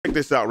Check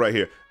this out right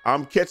here.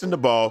 I'm catching the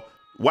ball.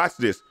 Watch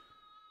this.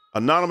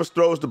 Anonymous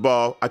throws the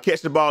ball. I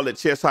catch the ball at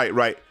chest height,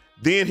 right?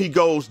 Then he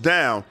goes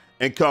down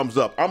and comes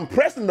up. I'm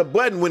pressing the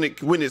button when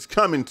it's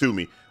coming to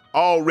me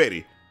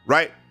already,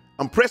 right?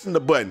 I'm pressing the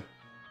button.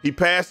 He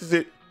passes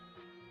it.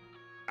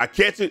 I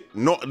catch it.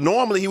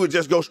 Normally he would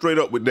just go straight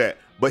up with that,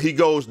 but he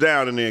goes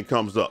down and then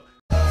comes up.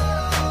 I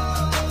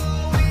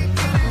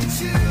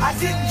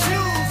didn't choose.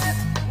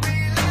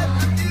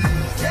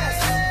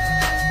 Yes.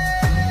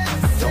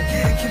 Don't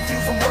get it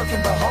confused from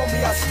working, but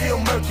homie, I still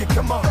murk you.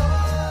 Come on.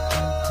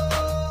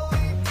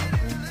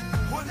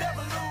 We'll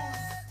never lose.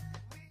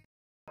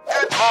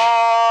 Good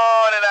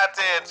morning out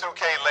there in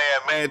 2K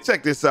land, man.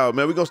 Check this out,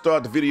 man. We're gonna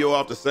start the video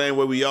off the same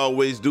way we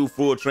always do,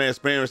 full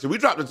transparency. We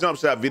dropped a jump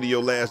shot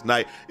video last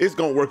night. It's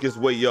gonna work its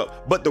way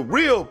up. But the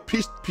real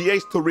piece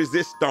to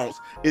resistance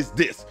is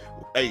this.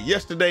 Hey,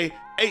 yesterday,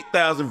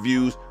 8,000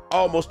 views,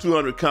 almost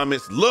 200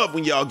 comments. Love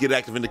when y'all get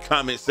active in the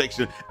comment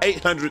section.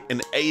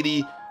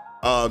 880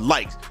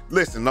 likes.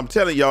 Listen, I'm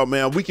telling y'all,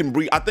 man, we can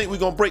I think we're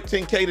gonna break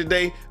 10K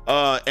today,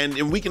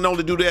 and we can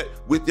only do that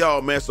with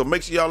y'all, man. So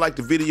make sure y'all like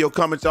the video,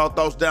 comment y'all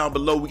thoughts down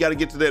below. We got to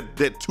get to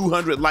that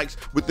 200 likes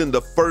within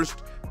the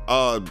first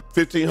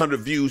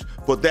 1,500 views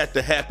for that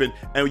to happen.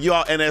 And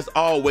y'all, and as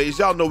always,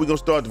 y'all know we're gonna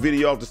start the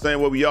video off the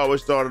same way we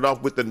always started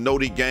off, with the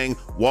Noti Gang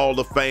Wall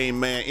of Fame,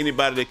 man.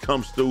 Anybody that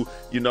comes through,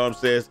 you know what I'm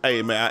saying?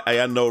 Hey, man,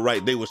 I know,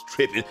 right? They was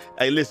tripping.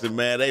 Hey, listen,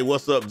 man. Hey,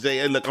 what's up, Jay?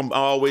 Hey, look, I'm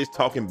always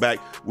talking back.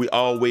 We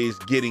always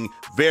getting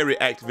very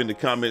active in the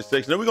comment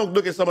section. And we're gonna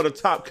look at some of the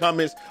top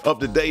comments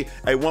of the day.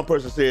 Hey, one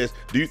person says,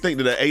 do you think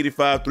that an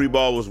 85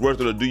 3-ball was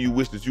worth it, or do you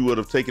wish that you would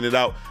have taken it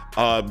out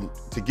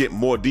to get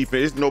more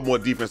defense? There's no more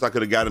defense I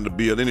could have got in the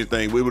build.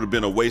 Anything, it would have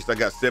been a waste. I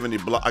got 70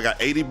 block. I got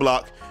 80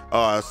 block,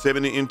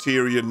 70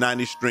 interior,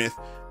 90 strength,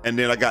 and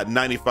then I got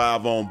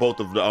 95 on both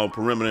of the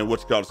perimeter and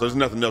what you call it. So there's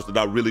nothing else that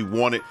I really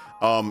wanted.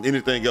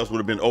 Anything else would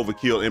have been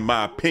overkill, in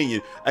my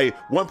opinion. Hey,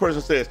 one person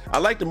says, I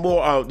like the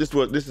more, this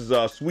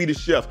is Swedish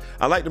Chef.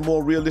 I like the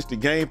more realistic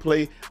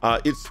gameplay.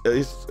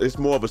 It's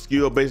more of a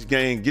skill-based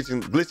game.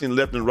 Glitching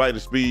left and right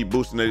and speed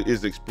boosting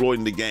is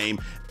exploiting the game,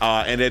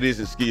 and that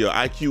isn't skill.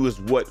 IQ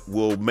is what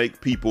will make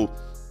people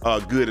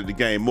good at the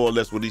game, more or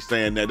less what he's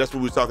saying there. That's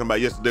what we were talking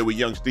about yesterday with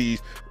young Steez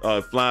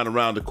flying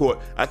around the court.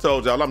 I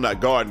told y'all I'm not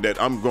guarding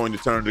that. I'm going to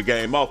turn the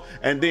game off.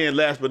 And then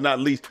last but not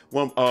least,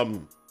 one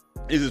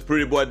is this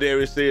pretty boy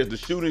Darius says the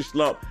shooting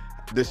slump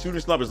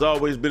has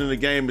always been in the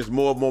game. It's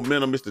more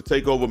momentum. It's the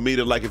takeover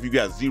meter. Like if you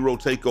got 0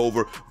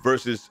 takeover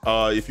versus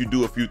if you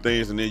do a few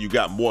things and then you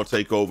got more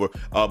takeover.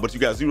 But you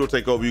got 0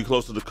 takeover, you're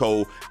close to the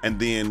coal. And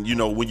then, you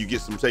know, when you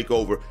get some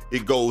takeover,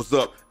 it goes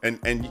up and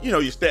you know,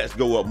 your stats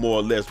go up more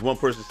or less. One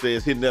person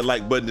says hitting that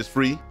like button is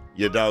free.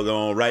 You're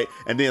doggone right.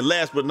 And then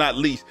last but not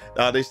least,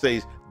 they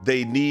say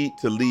they need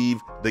to leave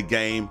the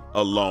game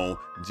alone.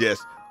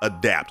 Just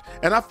adapt.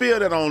 And I feel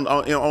that on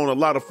a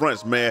lot of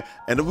fronts, man.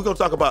 And we're gonna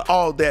talk about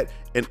all that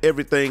and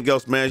everything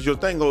else, man. It's your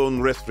thing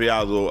on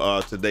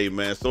resfriado today,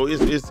 man. So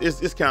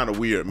it's kind of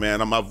weird,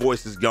 man. My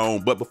voice is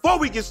gone. But before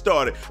we get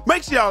started,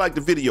 make sure y'all like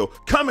the video,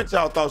 comment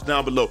y'all thoughts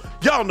down below.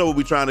 Y'all know where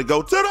we trying to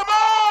go, to the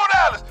moon,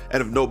 Alice.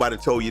 And if nobody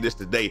told you this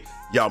today,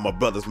 y'all my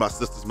brothers, my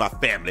sisters, my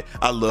family,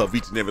 I love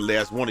each and every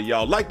last one of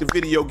y'all. Like the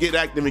video, get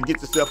active, and get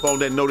yourself on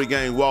that Noti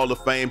Gang Wall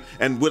of Fame.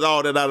 And with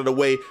all that out of the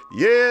way,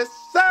 yes,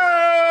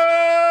 sir.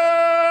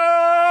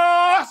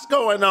 What's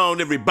going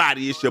on,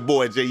 everybody? It's your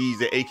boy Jay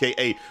Easy,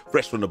 aka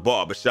Fresh from the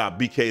Barbershop,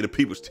 BK the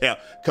People's Town,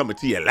 coming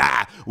to you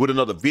live with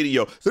another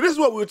video. So this is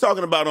what we were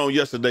talking about on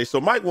yesterday.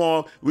 So Mike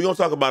Wang, we're gonna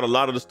talk about a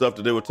lot of the stuff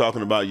that they were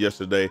talking about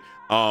yesterday.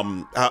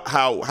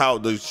 How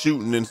the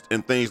shooting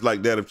and things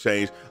like that have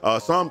changed.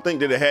 Some think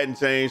that it hadn't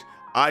changed.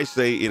 I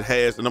say it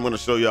has, and I'm gonna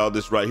show y'all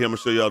this right here. I'm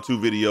gonna show y'all 2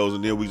 videos,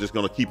 and then we're just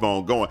gonna keep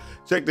on going.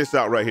 Check this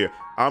out right here.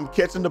 I'm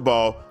catching the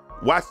ball.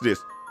 Watch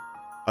this.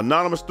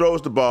 Anonymous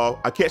throws the ball.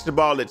 I catch the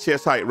ball at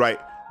chest height, right?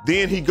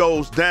 Then he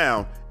goes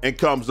down and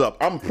comes up.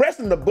 I'm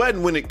pressing the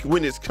button when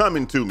it's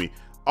coming to me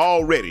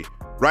already,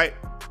 right?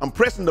 I'm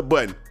pressing the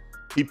button.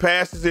 He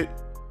passes it.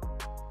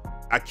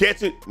 I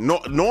catch it.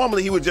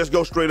 Normally he would just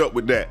go straight up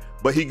with that,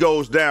 but he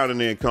goes down and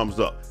then comes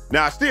up.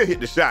 Now I still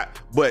hit the shot,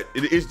 but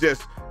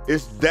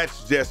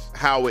that's just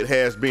how it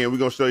has been. We're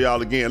gonna show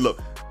y'all again. Look,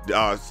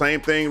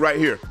 same thing right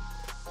here.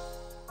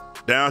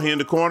 Down here in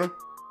the corner,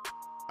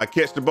 I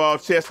catch the ball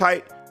chest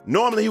height.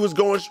 Normally he was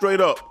going straight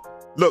up.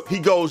 Look, he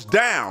goes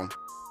down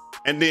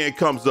and then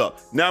comes up.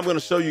 Now I'm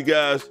gonna show you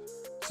guys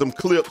some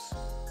clips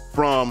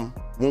from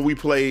when we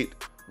played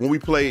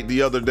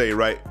the other day,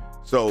 right?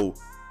 So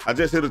I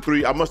just hit a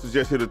 3. I must have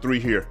just hit a 3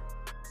 here.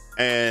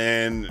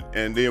 And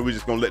then we're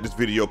just gonna let this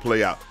video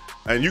play out.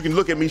 And you can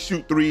look at me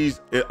shoot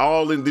 3s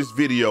all in this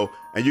video,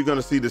 and you're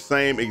gonna see the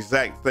same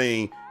exact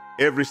thing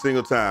every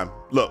single time.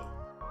 Look,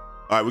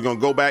 all right, we're gonna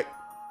go back.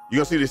 You're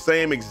gonna see the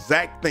same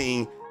exact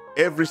thing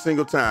every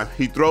single time.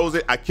 He throws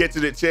it, I catch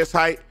it at chest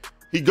height.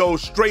 He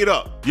goes straight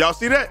up. Y'all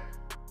see that?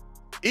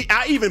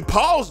 I even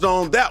paused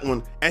on that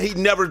one, and he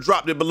never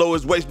dropped it below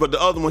his waist, but the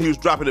other one, he was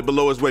dropping it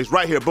below his waist.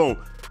 Right here, boom.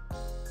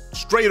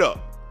 Straight up.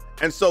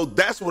 And so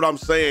that's what I'm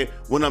saying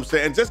when I'm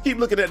saying, and just keep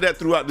looking at that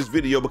throughout this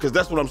video, because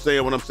that's what I'm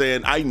saying when I'm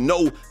saying I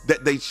know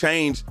that they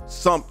changed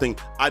something.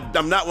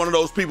 I'm not one of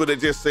those people that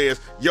just says,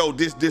 yo,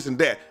 this, and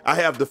that. I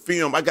have the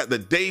film, I got the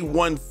day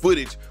one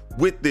footage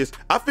with this.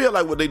 I feel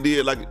like what they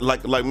did,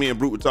 like me and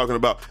Brute were talking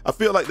about, I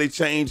feel like they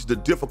changed the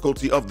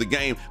difficulty of the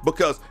game,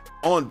 because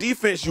on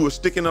defense, you were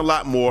sticking a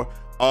lot more.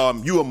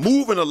 You were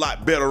moving a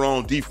lot better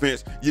on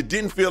defense. You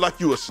didn't feel like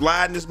you were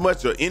sliding as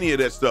much or any of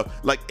that stuff.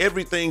 Like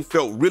everything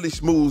felt really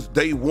smooth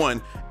day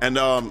one. And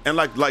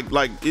like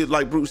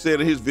Bruce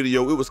said in his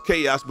video, it was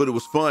chaos, but it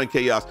was fun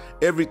chaos.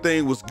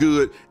 Everything was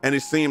good and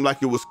it seemed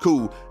like it was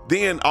cool.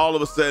 Then all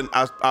of a sudden,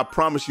 I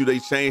promise you, they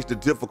changed the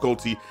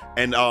difficulty,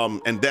 and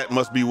that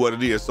must be what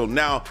it is. So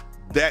now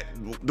that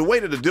the way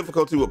that the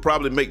difficulty would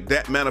probably make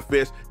that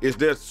manifest is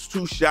there's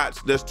 2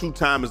 shots, there's 2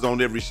 timers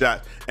on every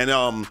shot, and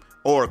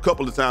or a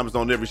couple of times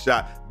on every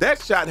shot.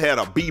 That shot had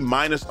a B-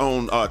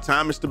 on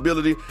timing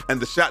stability, and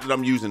the shot that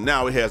I'm using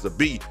now, it has a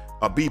B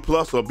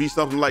plus or a B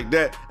something like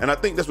that. And I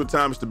think that's what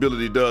timing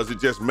stability does. It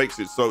just makes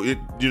it so it,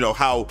 you know,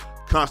 how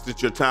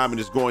constant your timing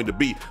is going to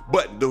be.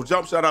 But the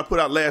jump shot I put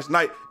out last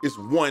night is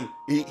one,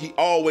 he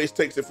always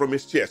takes it from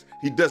his chest.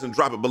 He doesn't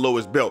drop it below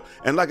his belt.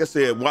 And like I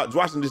said,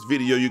 watching this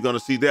video, you're gonna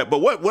see that. But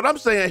what I'm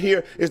saying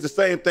here is the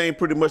same thing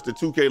pretty much the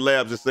 2K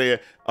Labs is saying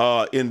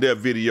in their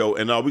video.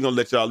 And we're gonna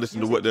let y'all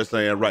listen to what they're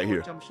saying right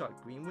here. Jump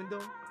shot green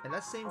window, and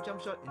that same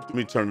jump shot in Let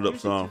me turn it up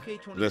some.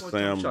 Let's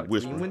say I'm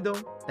whispering. green window,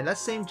 and that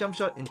same jump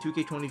shot in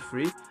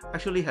 2K23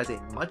 actually has a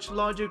much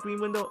larger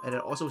green window, and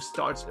it also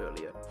starts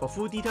earlier. For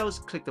full details,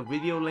 click the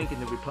video link in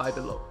the reply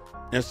below.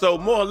 And so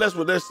more or less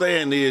what they're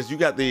saying is you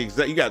got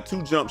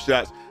 2 jump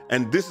shots,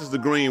 and this is the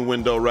green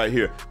window right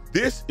here.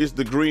 This is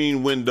the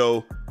green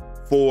window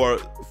for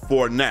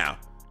now.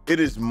 It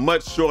is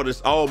much shorter,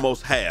 it's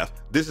almost half.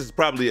 This is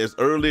probably as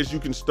early as you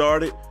can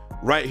start it,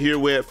 right here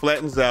where it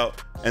flattens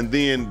out, and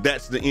then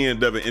that's the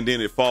end of it, and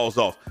then it falls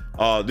off,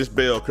 this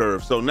bell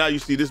curve. So now you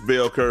see this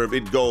bell curve,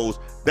 it goes,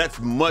 that's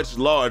much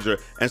larger.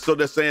 And so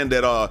they're saying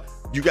that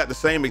you got the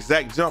same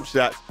exact jump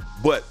shots,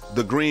 but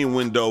the green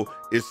window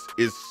is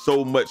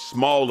so much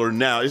smaller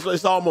now.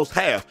 It's almost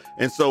half.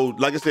 And so,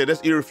 like I said,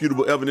 that's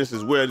irrefutable evidence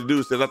as well. The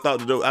dude said, I thought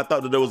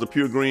that there was a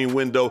pure green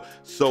window.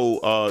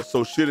 So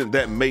shouldn't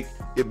that make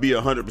it be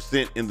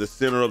 100% in the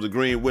center of the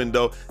green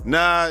window?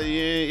 Nah,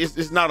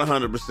 it's not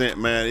 100%,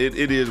 man.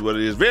 It is what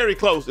it is. Very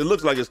close. It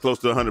looks like it's close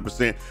to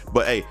 100%,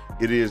 but hey,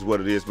 it is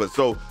what it is. But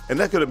so, and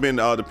that could have been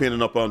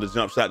depending upon the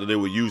jump shot that they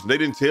were using. They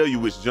didn't tell you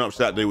which jump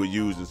shot they were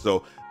using.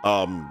 So,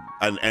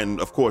 and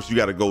of course you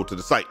got to go to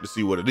the site to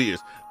see what it is.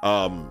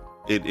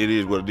 It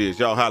is what it is.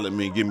 Y'all holler at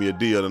me and give me a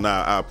deal, and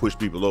I'll push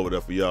people over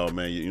there for y'all,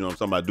 man. You know what I'm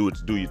talking about? Do it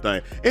to do your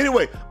thing.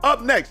 Anyway,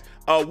 up next,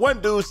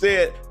 one dude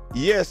said,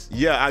 yes,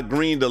 yeah, I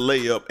greened the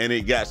layup and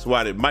it got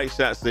swatted. Mike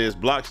Shot says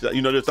block shot.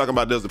 You know, they're talking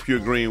about there's a pure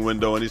green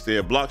window, and he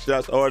said block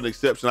shots are an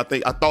exception. I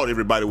thought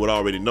everybody would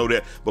already know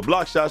that, but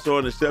block shots are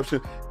an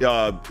exception.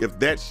 If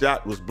that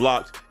shot was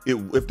blocked,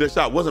 if that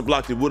shot wasn't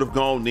blocked, it would have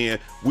gone in.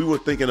 We were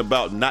thinking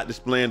about not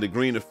displaying the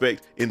green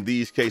effect in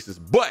these cases,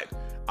 but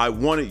I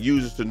wanted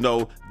users to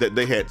know that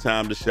they had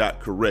timed the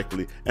shot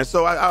correctly. And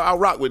so I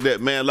rock with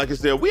that, man. Like I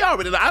said, we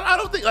already, I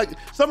don't think, like,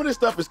 some of this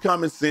stuff is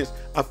common sense.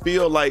 I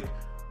feel like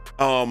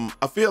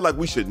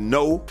we should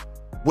know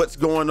what's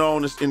going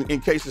on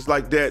in cases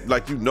like that.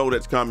 Like, you know,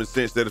 that's common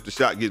sense that if the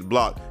shot gets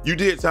blocked, you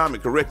did time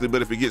it correctly,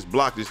 but if it gets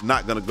blocked, it's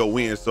not gonna go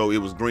in. So it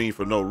was green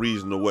for no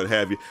reason or what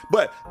have you.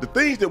 But the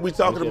things that we're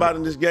talking about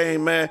in this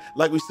game, man,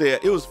 like we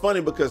said, it was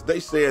funny because they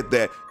said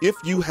that if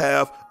you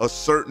have a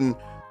certain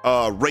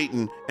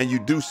rating and you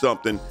do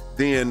something,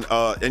 then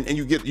and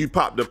you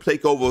pop the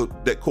takeover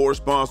that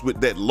corresponds with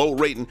that low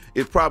rating,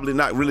 it's probably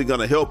not really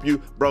gonna help you.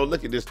 Bro,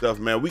 look at this stuff,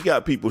 man. We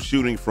got people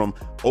shooting from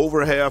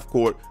over half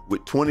court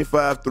with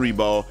 25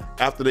 3-ball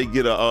after they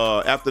get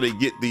I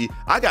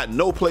got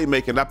no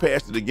playmaking. I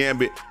passed it to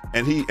Gambit,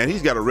 and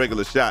he's got a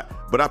regular shot,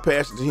 but I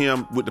passed it to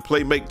him with the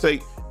playmake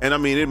take. And I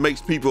mean, it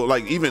makes people,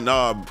 like, even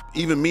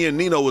me and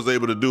Nino was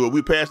able to do it.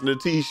 We passing the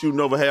T, he's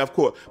shooting over half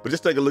court. But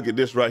just take a look at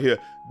this right here.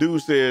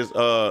 Dude says,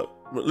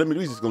 we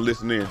just gonna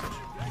listen in.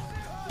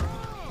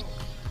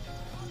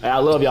 Hey, I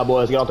love y'all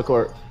boys. Get off the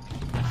court.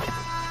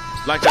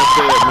 Like I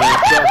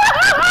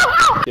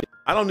said, man,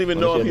 I don't even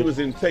know if he was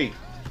in tape.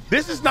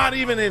 This is not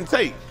even in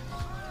tape.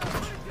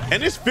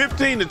 And it's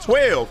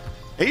 15-12.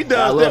 He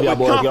does that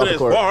with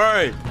confidence. All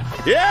right.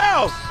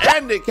 Yes,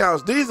 and it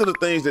counts. These are the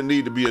things that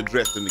need to be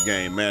addressed in the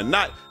game, man.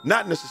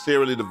 Not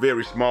necessarily the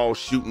very small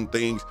shooting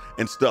things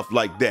and stuff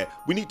like that.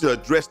 We need to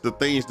address the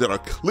things that are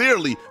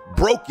clearly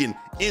broken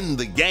in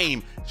the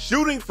game.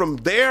 Shooting from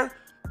there,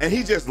 and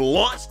he just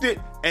launched it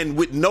and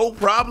with no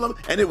problem,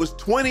 and it was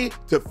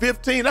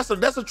 20-15.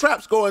 That's a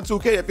trap score in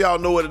 2K if y'all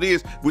know what it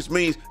is, which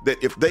means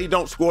that if they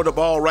don't score the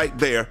ball right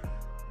there,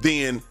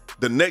 then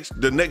the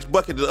next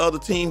bucket the other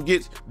team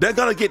gets, they're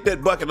gonna get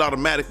that bucket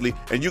automatically,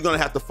 and you're gonna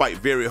have to fight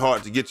very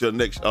hard to get your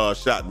next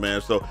shot, man.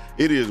 So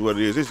it is what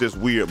it is. It's just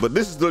weird. But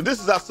this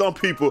is how some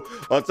people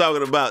are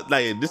talking about.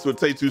 Like, this is what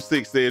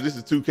Tay26 says. This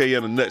is 2K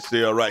in a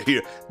nutshell right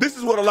here. This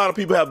is what a lot of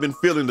people have been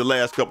feeling the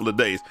last couple of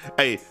days.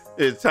 Hey,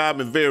 it's time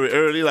and very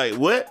early. Like,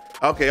 what?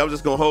 Okay, I'm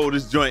just gonna hold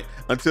this joint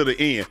until the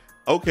end.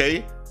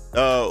 Okay,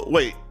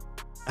 wait,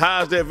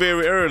 how's that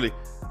very early?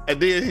 And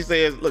then he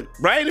says, look,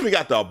 bro, I ain't even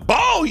got the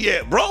ball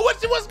yet, bro.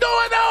 What's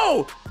going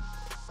on?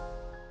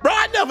 Bro,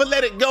 I never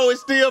let it go.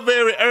 It's still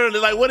very early.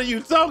 Like, what are you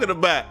talking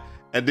about?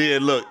 And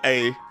then look,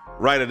 hey,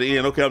 right at the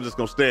end, okay, I'm just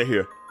gonna stand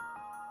here.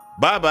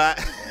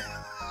 Bye-bye.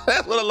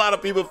 That's what a lot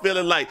of people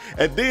feeling like.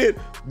 And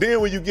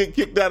then when you get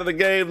kicked out of the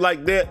game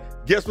like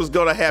that, guess what's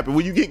gonna happen?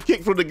 When you get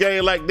kicked from the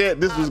game like that,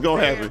 this was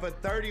gonna happen. For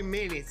 30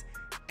 minutes,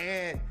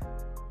 and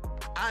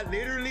I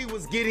literally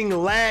was getting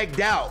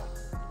lagged out.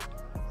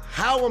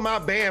 How am I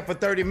banned for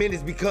 30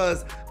 minutes?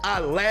 Because I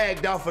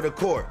lagged off of the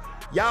court.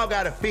 Y'all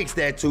gotta fix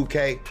that,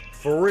 2K.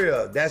 For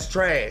real, that's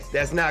trash.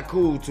 That's not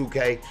cool,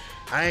 2K.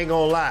 I ain't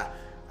gonna lie.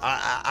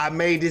 I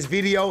made this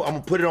video, I'm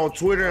gonna put it on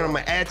Twitter, and I'm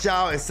gonna at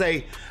y'all and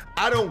say,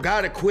 I don't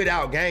gotta quit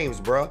out games,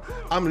 bro.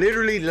 I'm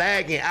literally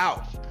lagging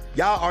out.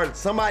 Y'all are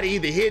somebody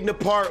either hitting the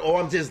part or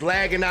I'm just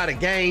lagging out of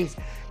games,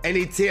 and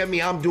they tell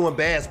me I'm doing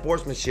bad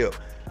sportsmanship.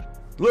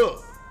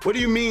 Look, what do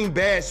you mean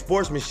bad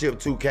sportsmanship,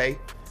 2K?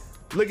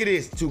 Look at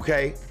this,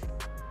 2K.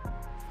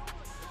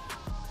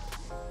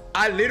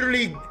 I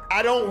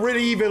don't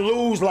really even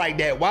lose like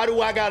that. Why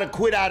do I gotta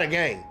quit out a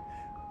game?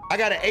 I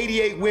got an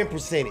 88 win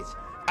percentage.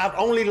 I've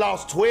only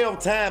lost 12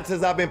 times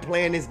since I've been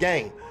playing this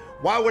game.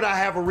 Why would I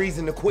have a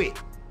reason to quit?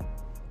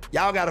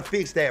 Y'all gotta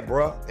fix that,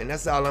 bro. And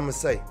that's all I'm gonna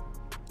say.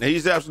 And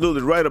he's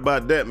absolutely right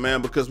about that,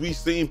 man, because we've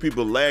seen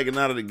people lagging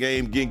out of the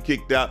game, getting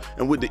kicked out,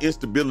 and with the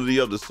instability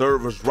of the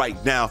servers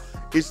right now,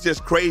 it's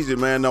just crazy,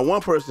 man. Now,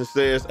 one person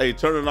says, hey,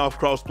 turning off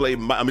crossplay,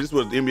 this is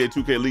what NBA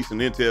 2K Leaks and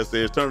Intel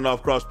says, turning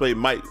off crossplay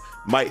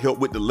might help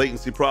with the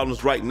latency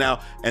problems right now.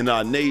 And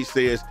Nate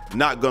says,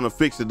 not gonna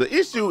fix it. The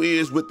issue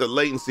is with the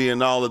latency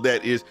and all of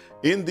that is,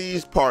 in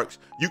these parks,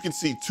 you can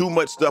see too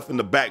much stuff in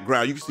the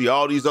background. You can see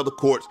all these other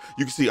courts.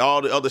 You can see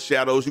all the other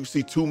shadows. You can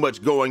see too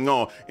much going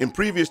on. In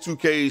previous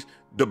 2Ks,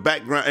 the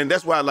background, and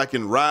that's why, like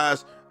in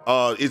Rise,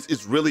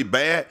 it's really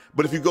bad.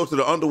 But if you go to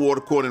the underwater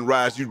court in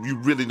Rise, you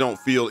really don't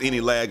feel any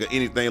lag or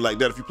anything like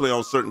that. If you play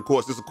on certain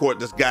courts, there's a court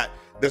that's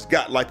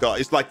got like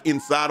it's like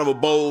inside of a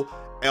bowl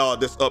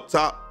that's up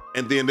top,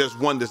 and then there's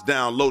one that's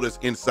down low that's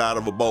inside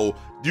of a bowl.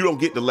 You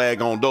don't get the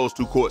lag on those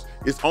two courts.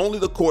 It's only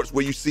the courts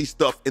where you see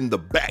stuff in the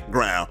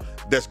background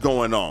that's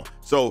going on.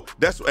 So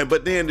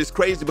but then it's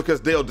crazy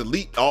because they'll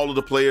delete all of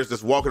the players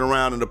that's walking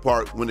around in the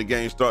park when the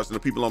game starts, and the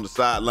people on the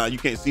sideline, you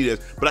can't see this,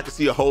 but I can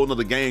see a whole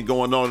nother game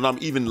going on, and I'm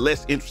even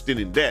less interested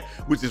in that,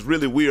 which is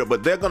really weird.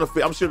 But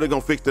I'm sure they're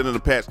gonna fix that in the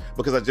patch,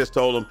 because I just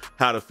told them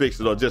how to fix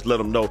it, or just let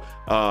them know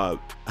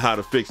how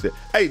to fix it.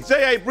 Hey,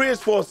 J.A.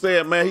 Bridgeforth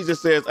said, man, he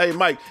just says, hey,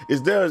 Mike,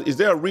 is there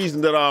a reason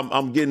that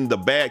I'm getting the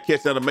bad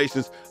catch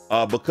animations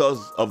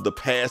because of the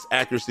pass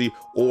accuracy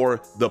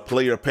or the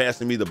player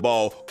passing me the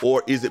ball,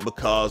 or is it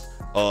because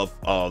of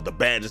the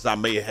badges I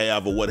may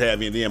have or what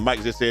have you? And then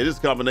Mike just said this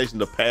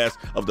combination of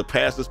the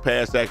passer's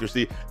pass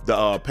accuracy,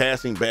 the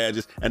passing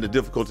badges, and the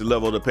difficulty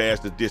level of the pass,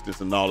 the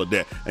distance, and all of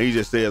that. And he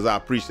just says, I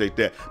appreciate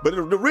that. But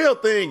the real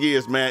thing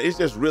is, man, it's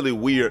just really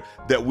weird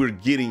that we're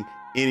getting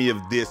any of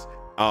this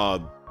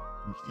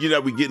you're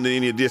not getting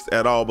any of this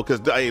at all, because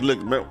hey,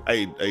 look, man,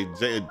 hey,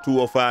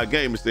 205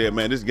 Gamer said,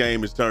 man, this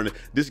game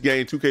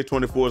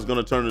 2K24 is going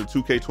to turn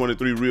into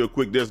 2K23 real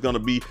quick. There's going to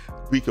be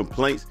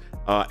complaints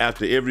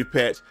after every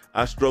patch.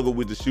 I struggle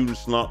with the shooting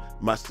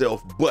slump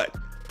myself, but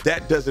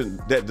that does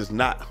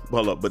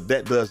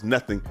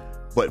nothing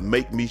but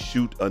make me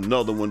shoot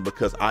another one,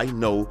 because I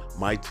know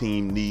my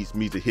team needs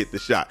me to hit the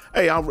shot.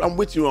 Hey, I'm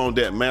with you on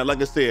that, man.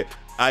 Like I said,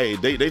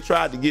 they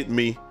tried to get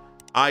me.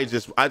 I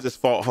just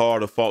fought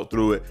hard, fought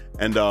through it,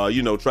 and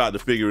tried to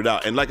figure it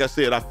out. And like I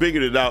said, I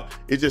figured it out.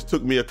 It just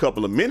took me a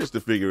couple of minutes to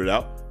figure it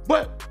out,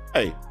 but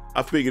hey,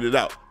 I figured it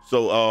out.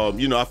 So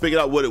I figured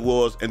out what it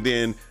was, and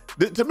then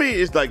to me,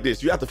 it's like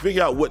this. You have to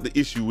figure out what the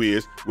issue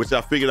is, which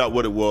I figured out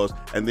what it was,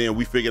 and then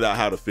we figured out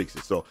how to fix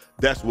it. So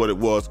that's what it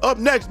was. Up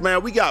next,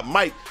 man, we got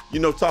Mike,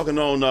 talking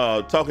on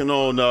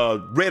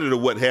Reddit or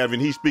what have you,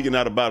 and he's speaking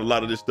out about a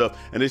lot of this stuff,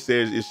 and it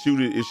says is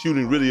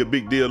shooting really a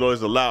big deal, or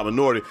is a loud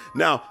minority.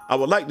 Now, I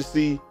would like to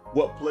see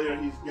what player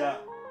he's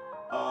got.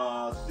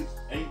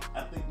 6'8",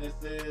 I think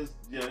that says.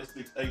 Yeah, it's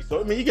 6'8". So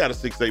I mean, you got a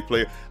 6'8"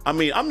 player. I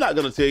mean, I'm not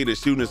gonna tell you that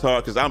shooting is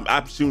hard, because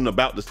I'm shooting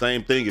about the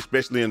same thing,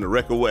 especially in the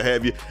record, what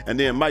have you. And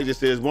then Mike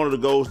just says one of the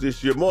goals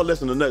this year, more or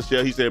less in a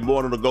nutshell, he said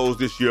one of the goals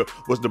this year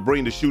was to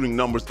bring the shooting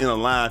numbers in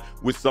line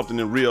with something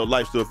in real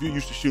life. So if you're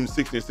used to shooting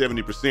 60 and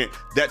 70%,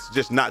 that's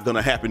just not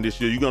gonna happen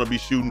this year. You're gonna be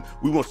shooting.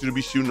 We want you to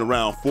be shooting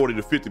around 40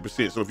 to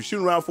 50%. So if you're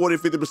shooting around 40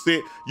 to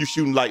 50%, you're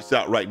shooting lights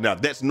out right now.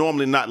 That's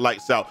normally not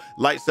lights out.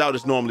 Lights out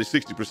is normally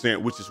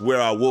 60%, which is where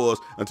I was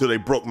until they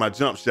broke my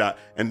jump shot.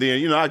 And then,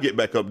 you know, I get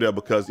back up there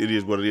because it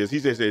is what it is. He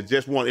said,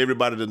 just want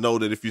everybody to know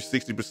that if you're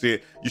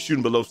 60%, you're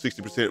shooting below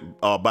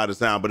 60% by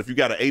design. But if you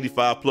got an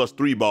 85 plus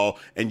 3 ball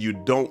and you're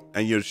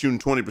shooting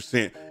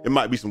 20%, it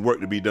might be some work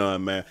to be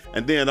done, man.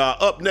 And then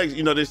up next,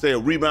 you know, they say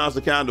rebounds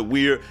are kind of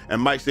weird.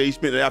 And Mike said he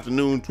spent the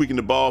afternoon tweaking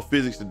the ball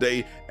physics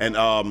today.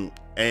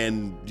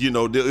 And you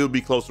know, it'll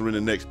be closer in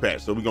the next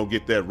patch, so we're gonna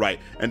get that right.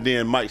 And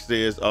then Mike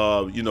says,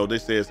 you know, they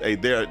says, hey,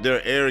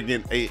 they're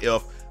arrogant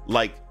AF,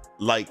 like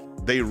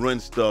they run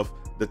stuff.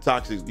 The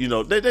toxic, you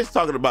know, they're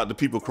talking about the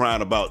people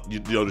crying about, you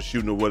know, the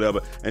shooting or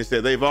whatever, and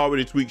said they've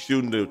already tweaked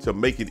shooting to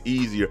make it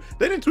easier.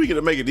 They didn't tweak it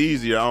to make it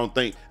easier, I don't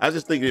think. I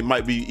just think it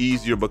might be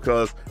easier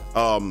because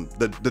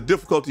the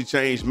difficulty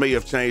change may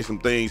have changed some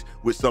things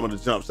with some of the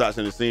jump shots,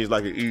 and it seems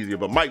like it's easier.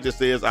 But Mike just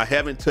says, I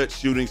haven't touched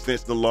shooting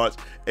since the launch,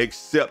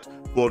 except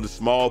for the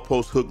small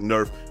post hook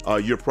nerf.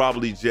 You're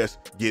probably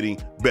just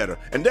getting better.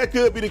 And that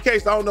could be the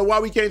case. I don't know why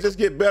we can't just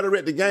get better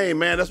at the game,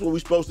 man. That's what we're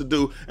supposed to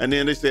do. And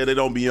then they said they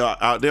don't be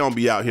out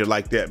here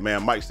like that,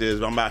 man. Mike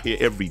says, I'm out here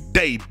every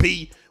day,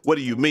 B. What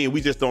do you mean?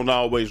 We just don't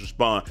always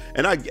respond.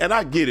 And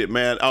I get it,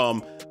 man.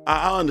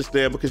 I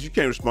understand, because you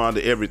can't respond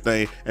to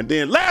everything. And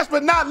then last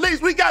but not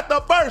least, we got the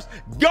first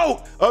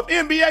GOAT of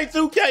NBA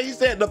 2K. He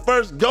said the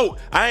first GOAT.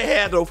 I ain't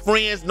had no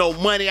friends, no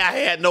money. I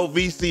had no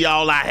VC.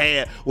 All I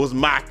had was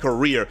my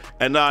career.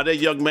 And that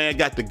young man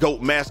got the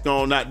GOAT mask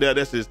on out there.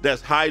 That's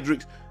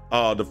Hydrix,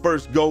 the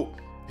first GOAT.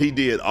 He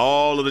did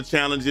all of the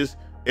challenges,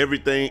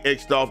 everything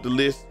X'd off the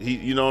list.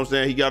 You know what I'm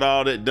saying? He got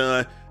all that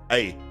done.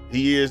 Hey,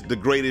 he is the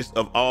greatest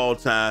of all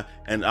time,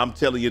 and I'm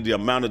telling you, the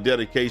amount of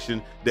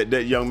dedication that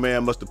young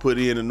man must have put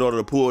in order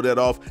to pull that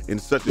off in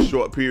such a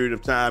short period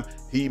of time,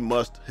 he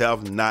must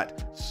have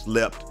not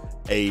slept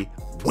a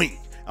wink.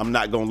 I'm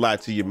not gonna lie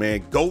to you,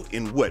 man. GOAT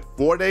in what,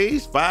 4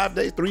 days, 5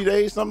 days, 3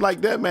 days, something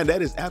like that, man.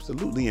 That is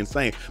absolutely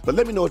insane. But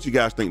let me know what you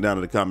guys think down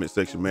in the comment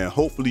section, man.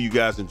 Hopefully you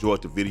guys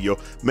enjoyed the video.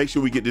 Make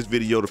sure we get this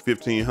video to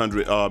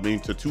 1,500,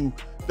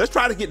 let's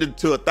try to get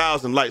to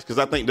 1,000 likes, because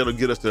I think that'll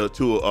get us to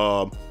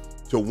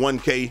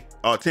 1K,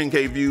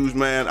 10K views,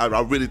 man.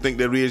 I really think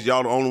there is.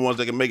 Y'all the only ones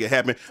that can make it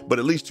happen. But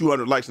at least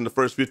 200 likes in the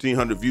first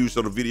 1,500 views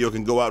so the video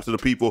can go out to the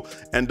people.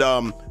 And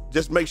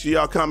just make sure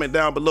y'all comment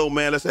down below,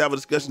 man. Let's have a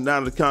discussion down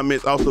in the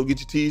comments. Also, get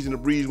your tees in the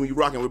breeze when you're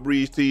rocking with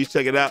Breeze Tees.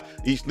 Check it out.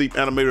 Eat, sleep,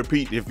 animate,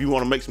 repeat. If you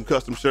want to make some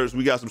custom shirts,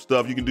 we got some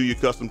stuff. You can do your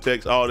custom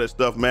text, all that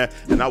stuff, man.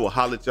 And I will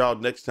holler at y'all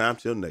next time.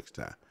 Till next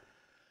time.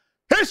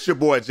 It's your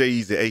boy Jay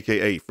Easy,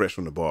 aka Fresh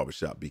from the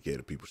Barbershop, BK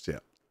the People's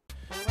Champ.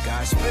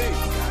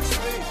 Godspeed.